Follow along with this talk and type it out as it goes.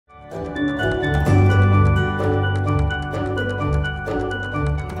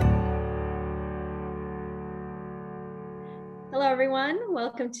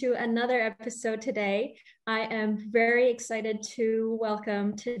Welcome to another episode today. I am very excited to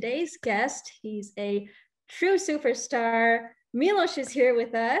welcome today's guest. He's a true superstar. Miloš is here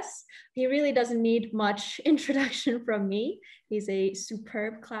with us. He really doesn't need much introduction from me. He's a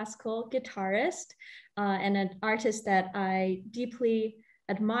superb classical guitarist and an artist that I deeply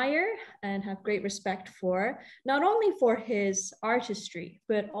admire and have great respect for, not only for his artistry,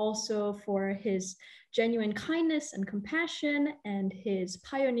 but also for his genuine kindness and compassion and his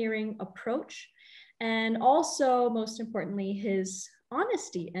pioneering approach. And also, most importantly, his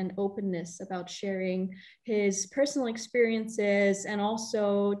honesty and openness about sharing his personal experiences and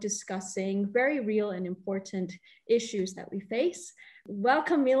also discussing very real and important issues that we face.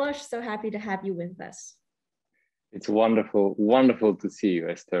 Welcome, Miloš. So happy to have you with us. It's wonderful, wonderful to see you,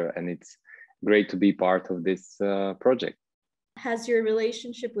 Esther, and it's great to be part of this project. Has your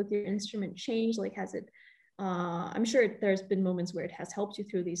relationship with your instrument changed? Like, has it, I'm sure there's been moments where it has helped you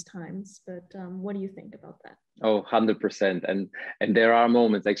through these times, but what do you think about that? Oh, 100%. And there are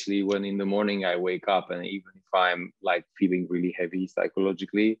moments actually when in the morning I wake up and even if I'm like feeling really heavy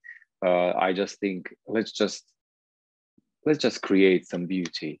psychologically, I just think, let's just create some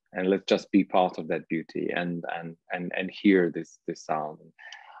beauty and let's just be part of that beauty and hear this sound.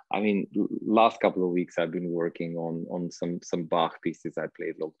 I mean, last couple of weeks I've been working on some Bach pieces I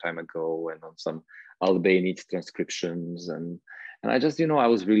played a long time ago and on some Albanic transcriptions and I just, I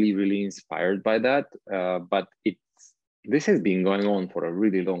was really inspired by that. But this has been going on for a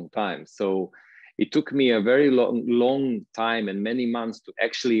really long time. So it took me a very long time and many months to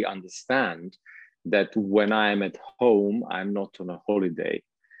actually understand that when I'm at home, I'm not on a holiday.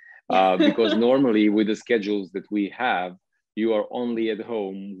 Because normally with the schedules that we have, you are only at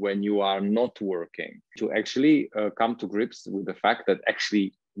home when you are not working. To actually come to grips with the fact that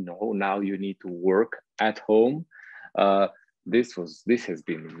actually, no, now you need to work at home. This has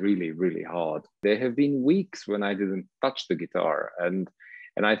been really hard. There have been weeks when I didn't touch the guitar. And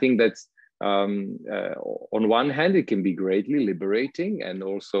I think that's, on one hand, it can be greatly liberating and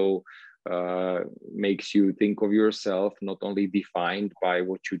also makes you think of yourself not only defined by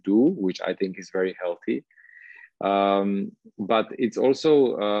what you do, which I think is very healthy, but it's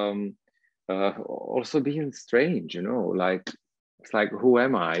also being strange, like it's like, who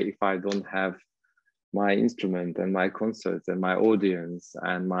am I if I don't have my instrument and my concerts and my audience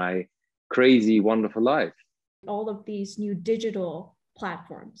and my crazy wonderful life? All of these new digital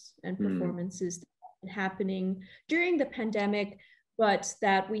platforms and performances happening during the pandemic, but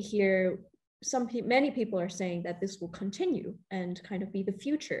that we hear many people are saying that this will continue and kind of be the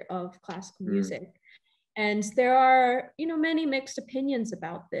future of classical music. And there are, many mixed opinions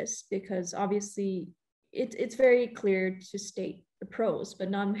about this because obviously it's very clear to state the pros,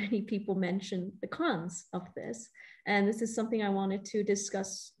 but not many people mention the cons of this. And this is something I wanted to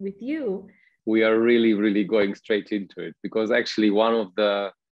discuss with you. We are really going straight into it because actually one of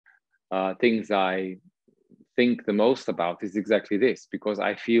the things I think the most about is exactly this, because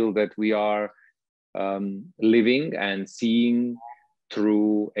I feel that we are living and seeing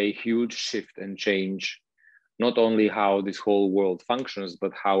through a huge shift and change, not only how this whole world functions,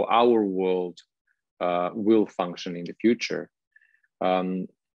 but how our world will function in the future.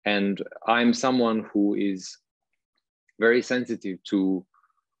 And I'm someone who is very sensitive to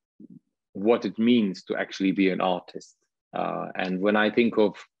what it means to actually be an artist. And when I think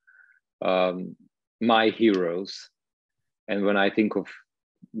of my heroes, and when I think of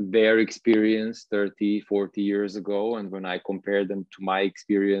their experience 30, 40 years ago, and when I compare them to my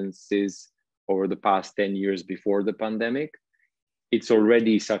experiences over the past 10 years before the pandemic, it's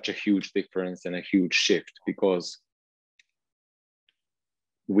already such a huge difference and a huge shift because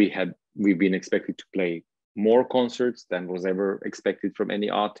we've been expected to play more concerts than was ever expected from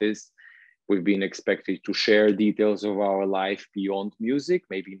any artist. We've been expected to share details of our life beyond music,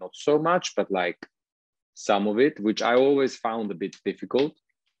 maybe not so much, but like some of it, which I always found a bit difficult.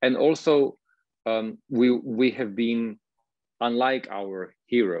 And also, we have been, unlike our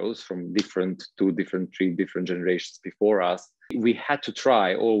heroes from three different generations before us, we had to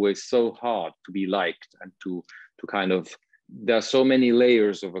try always so hard to be liked and to kind of, there are so many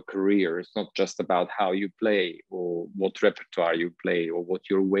layers of a career. It's not just about how you play or what repertoire you play or what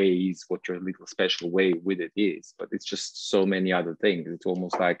your way is, what your little special way with it is, but it's just so many other things. It's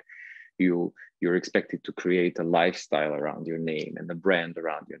almost like you're expected to create a lifestyle around your name and a brand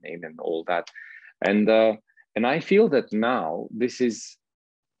around your name and all that. And I feel that now this is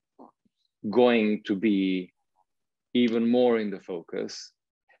going to be even more in the focus.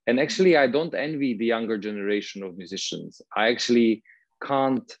 And actually, I don't envy the younger generation of musicians. I actually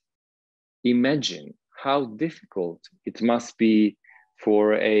can't imagine how difficult it must be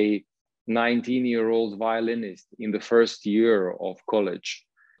for a 19-year-old violinist in the first year of college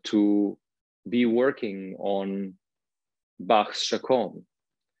to be working on Bach's Chaconne,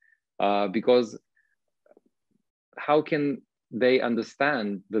 because how can they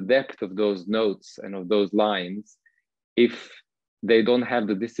understand the depth of those notes and of those lines if they don't have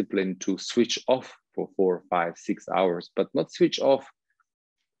the discipline to switch off for 4, 5, 6 hours, but not switch off,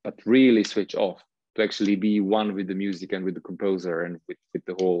 but really switch off, to actually be one with the music and with the composer and with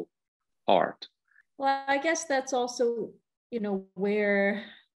the whole art. Well, I guess that's also, where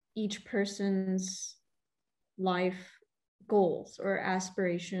each person's life goals or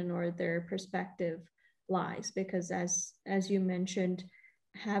aspiration or their perspective lies, because as you mentioned,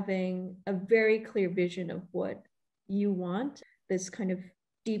 having a very clear vision of what you want, this kind of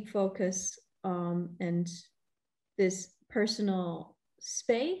deep focus and this personal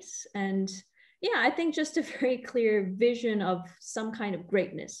space, and I think just a very clear vision of some kind of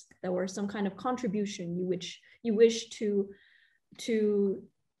greatness or some kind of contribution you wish to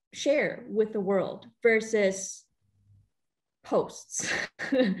share with the world, versus posts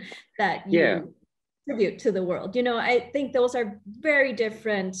that you tribute to the world. I think those are very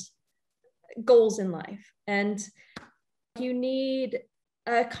different goals in life, and you need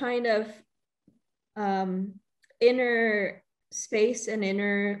a kind of inner space and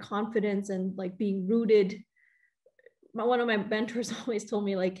inner confidence and like being rooted. One of my mentors always told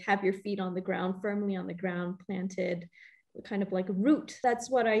me, like, have your feet on the ground, firmly on the ground, planted, kind of like a root. That's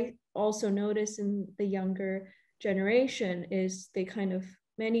what I also notice in the younger generation, is they kind of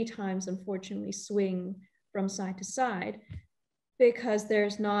many times unfortunately swing from side to side because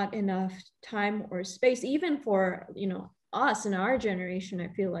there's not enough time or space, even for us in our generation. I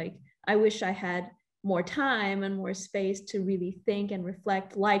feel like I wish I had more time and more space to really think and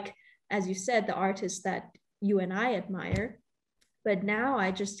reflect, like, as you said, the artists that you and I admire. But now I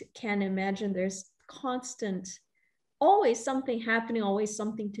just can't imagine. There's constant, always something happening, always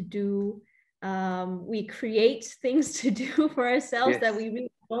something to do. We create things to do for ourselves that we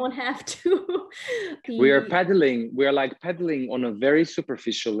really don't have to. We are like pedaling on a very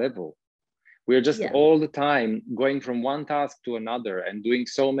superficial level. We're just all the time going from one task to another and doing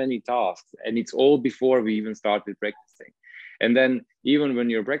so many tasks. And it's all before we even started practicing. And then even when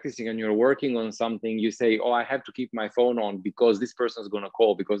you're practicing and you're working on something, you say, oh, I have to keep my phone on because this person is going to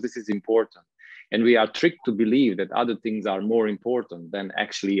call, because this is important. And we are tricked to believe that other things are more important than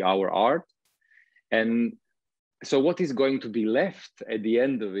actually our art. And so what is going to be left at the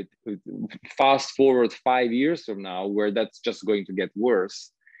end of it, fast forward 5 years from now, where that's just going to get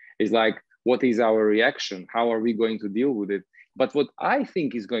worse, is like, what is our reaction? How are we going to deal with it? But what I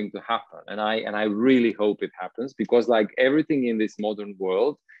think is going to happen, and I really hope it happens, because like everything in this modern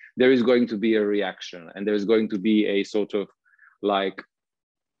world, there is going to be a reaction, and there's going to be a sort of like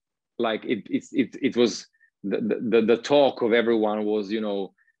it was the talk of everyone was,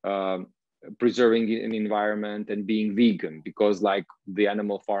 preserving an environment and being vegan, because like the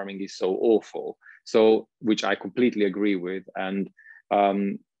animal farming is so awful. So, which I completely agree with. And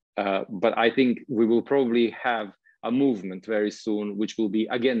but I think we will probably have a movement very soon which will be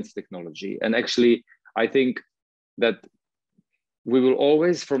against technology. And actually, I think that we will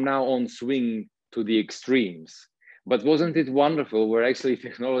always from now on swing to the extremes. But wasn't it wonderful where actually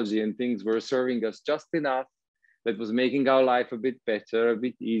technology and things were serving us just enough, that was making our life a bit better, a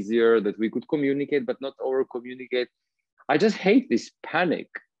bit easier, that we could communicate but not over communicate. I just hate this panic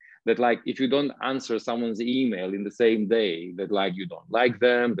that like, if you don't answer someone's email in the same day, that like you don't like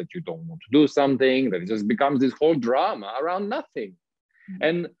them, that you don't want to do something, that it just becomes this whole drama around nothing.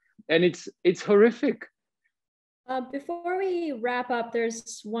 And it's horrific. Before we wrap up,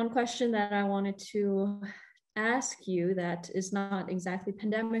 there's one question that I wanted to ask you that is not exactly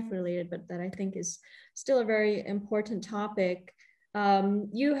pandemic related, but that I think is still a very important topic.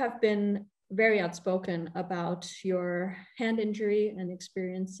 You have been very outspoken about your hand injury and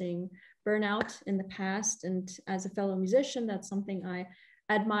experiencing burnout in the past. And as a fellow musician, that's something I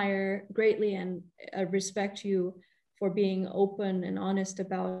admire greatly, and I respect you for being open and honest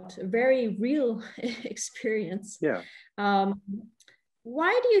about a very real experience. Yeah.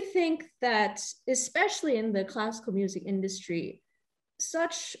 Why do you think that, especially in the classical music industry,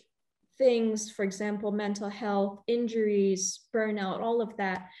 such things, for example, mental health, injuries, burnout, all of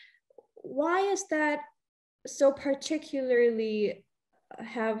that, why is that so particularly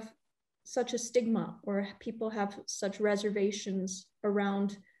have such a stigma, or people have such reservations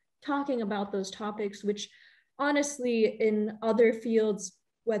around talking about those topics, which honestly in other fields,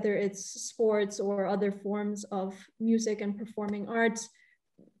 whether it's sports or other forms of music and performing arts,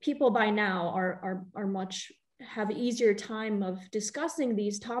 people by now are much have an easier time of discussing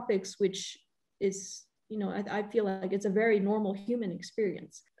these topics, which is, I feel like it's a very normal human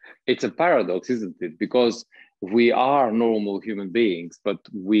experience. It's a paradox, isn't it? Because we are normal human beings, but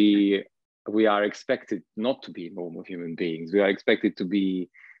we are expected not to be normal human beings. We are expected to be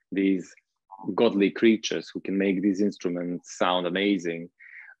these godly creatures who can make these instruments sound amazing.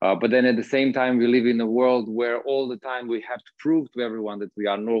 But then at the same time, we live in a world where all the time we have to prove to everyone that we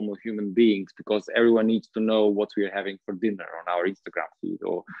are normal human beings, because everyone needs to know what we are having for dinner on our Instagram feed,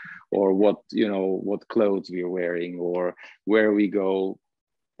 or what clothes we are wearing, or where we go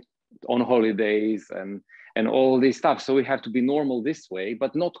on holidays, and all this stuff. So we have to be normal this way,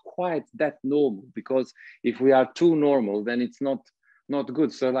 but not quite that normal, because if we are too normal, then it's not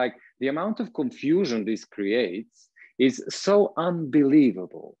good. So like the amount of confusion this creates is so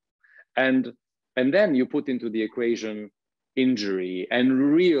unbelievable. And then you put into the equation injury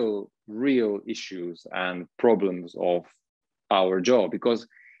and real issues and problems of our job. Because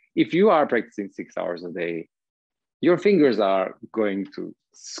if you are practicing 6 hours a day, your fingers are going to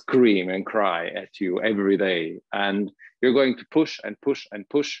scream and cry at you every day, and you're going to push and push and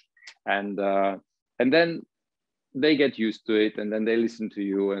push, and then they get used to it, and then they listen to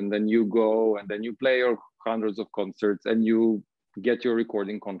you, and then you go, and then you play your hundreds of concerts, and you get your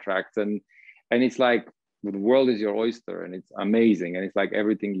recording contracts, and it's like the world is your oyster, and it's amazing, and it's like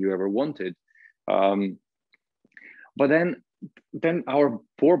everything you ever wanted. But then our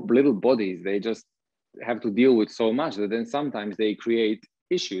poor little bodies, they just have to deal with so much that then sometimes they create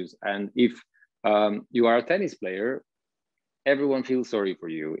issues. And if you are a tennis player, everyone feels sorry for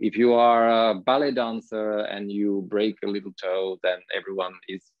you. If you are a ballet dancer and you break a little toe, then everyone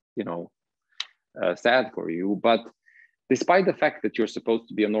is, sad for you. But despite the fact that you're supposed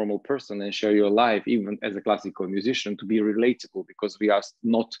to be a normal person and share your life, even as a classical musician, to be relatable, because we are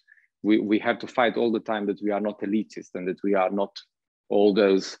not, we have to fight all the time that we are not elitist and that we are not all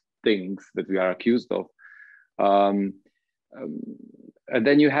those things that we are accused of. And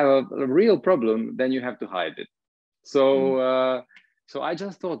then you have a real problem, then you have to hide it. So I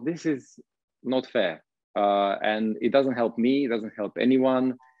just thought, this is not fair. And it doesn't help me, it doesn't help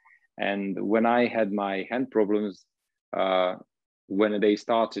anyone. And when I had my hand problems, when they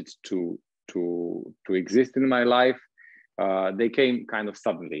started to exist in my life, they came kind of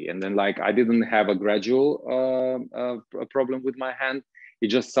suddenly. And then like, I didn't have a gradual problem with my hand. It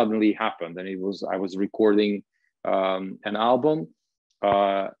just suddenly happened. And I was recording an album,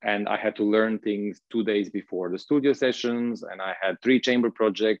 and I had to learn things 2 days before the studio sessions, and I had 3 chamber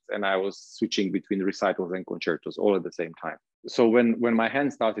projects, and I was switching between recitals and concertos all at the same time. So when my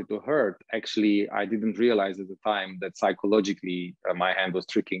hand started to hurt, actually, I didn't realize at the time that psychologically my hand was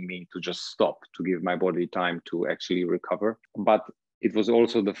tricking me to just stop, to give my body time to actually recover. But it was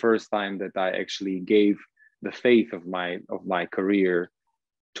also the first time that I actually gave the faith of my career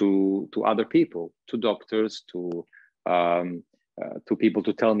to other people, to doctors, to people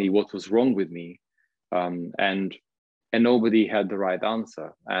to tell me what was wrong with me, and nobody had the right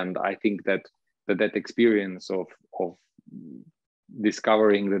answer. And I think that experience of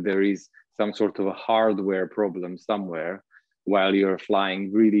discovering that there is some sort of a hardware problem somewhere while you're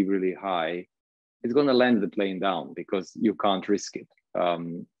flying really, really high, it's going to land the plane down, because you can't risk it.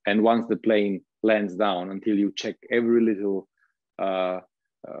 And once the plane lands down, until you check every little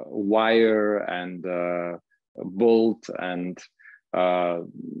wire and bolt and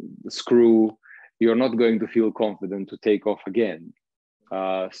screw, you're not going to feel confident to take off again.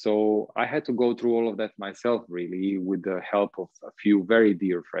 So I had to go through all of that myself, really, with the help of a few very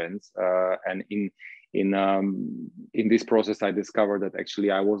dear friends. And in this process, I discovered that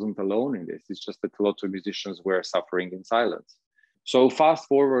actually I wasn't alone in this. It's just that a lot of musicians were suffering in silence. So fast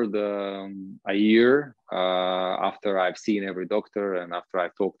forward a year after I've seen every doctor and after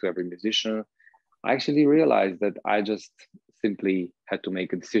I've talked to every musician, I actually realized that I just simply had to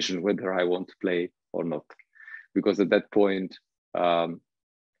make a decision whether I want to play or not. Because at that point,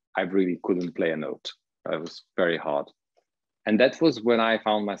 I really couldn't play a note. It was very hard. And that was when I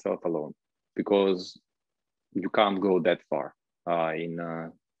found myself alone, because you can't go that far in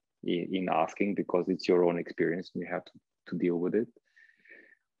asking, because it's your own experience and you have to deal with it.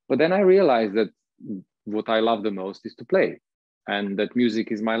 But then I realized that what I love the most is to play, and that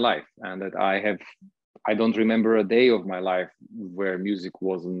music is my life, and that I don't remember a day of my life where music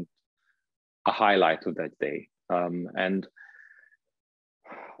wasn't a highlight of that day.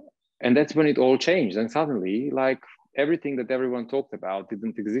 And that's when it all changed. And suddenly, like, everything that everyone talked about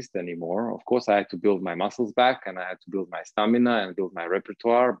didn't exist anymore. Of course, I had to build my muscles back, and I had to build my stamina and build my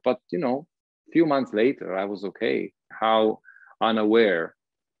repertoire. But, a few months later, I was okay. How unaware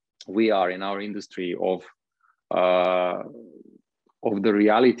we are in our industry of uh, of the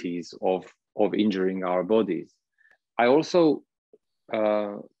realities of injuring our bodies. I also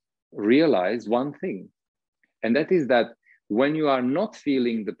realized one thing, and that is that when you are not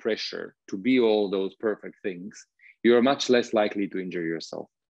feeling the pressure to be all those perfect things, you are much less likely to injure yourself.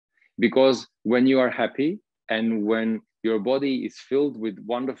 Because when you are happy and when your body is filled with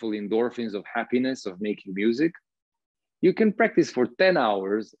wonderful endorphins of happiness, of making music, you can practice for 10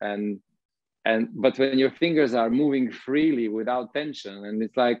 hours but when your fingers are moving freely without tension, and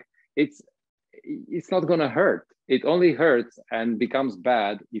it's like, it's not going to hurt. It only hurts and becomes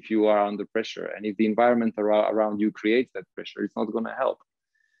bad if you are under pressure. And if the environment around you creates that pressure, it's not going to help.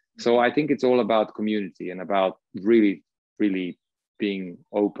 So I think it's all about community and about really, really being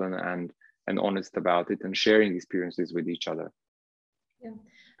open and honest about it and sharing experiences with each other. Yeah,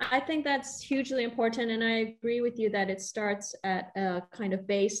 I think that's hugely important. And I agree with you that it starts at a kind of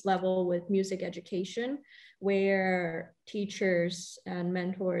base level with music education, where teachers and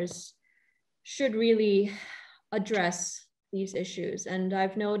mentors should really address these issues. And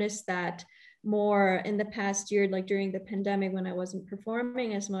I've noticed that more in the past year, like during the pandemic, when I wasn't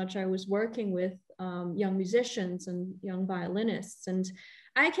performing as much, I was working with young musicians and young violinists. And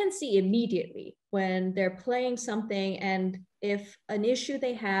I can see immediately when they're playing something, and if an issue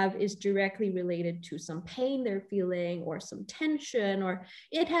they have is directly related to some pain they're feeling or some tension, or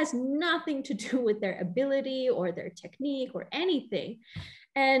it has nothing to do with their ability or their technique or anything.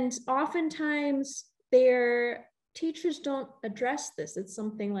 And oftentimes their teachers don't address this. It's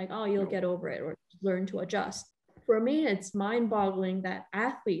something like, oh, you'll get over it or learn to adjust. For me, it's mind-boggling that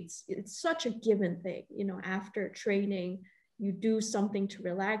athletes, it's such a given thing, you know, after training, you do something to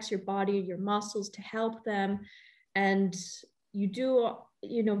relax your body, your muscles, to help them. And you do,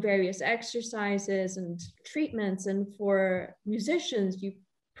 you know, various exercises and treatments. And for musicians, you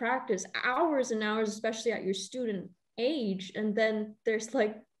practice hours and hours, especially at your student age. And then there's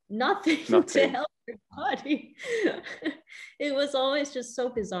like nothing. To help your body. It was always just so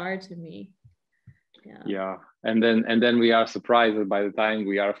bizarre to me. Yeah. And then we are surprised that by the time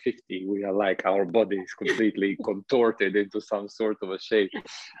we are 50, we are like, our body is completely contorted into some sort of a shape.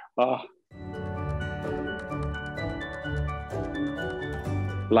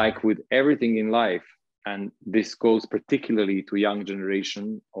 Like with everything in life, and this goes particularly to young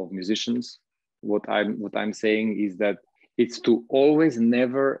generation of musicians, what I'm saying is that it's to always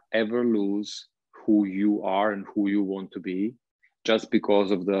never ever lose who you are and who you want to be, just because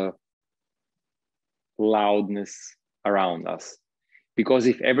of the loudness around us. Because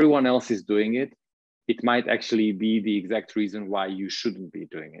if everyone else is doing it, it might actually be the exact reason why you shouldn't be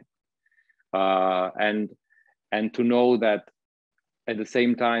doing it. And to know that at the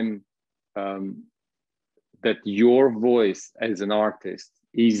same time, that your voice as an artist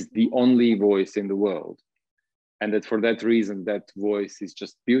is the only voice in the world. And that for that reason, that voice is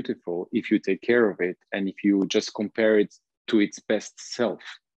just beautiful if you take care of it and if you just compare it to its best self.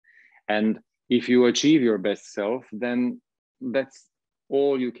 And if you achieve your best self, then that's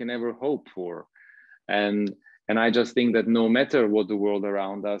all you can ever hope for. And I just think that no matter what the world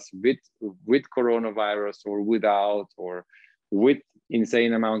around us, with coronavirus or without, or with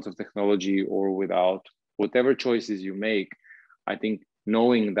insane amounts of technology or without, whatever choices you make, I think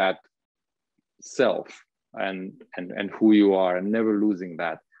knowing that self and who you are and never losing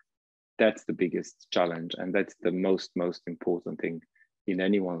that, that's the biggest challenge. And that's the most important thing in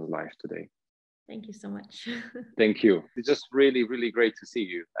anyone's life today. Thank you so much. Thank you. It's just really, really great to see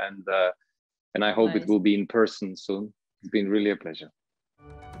you. And I hope it will be in person soon. It's been really a pleasure.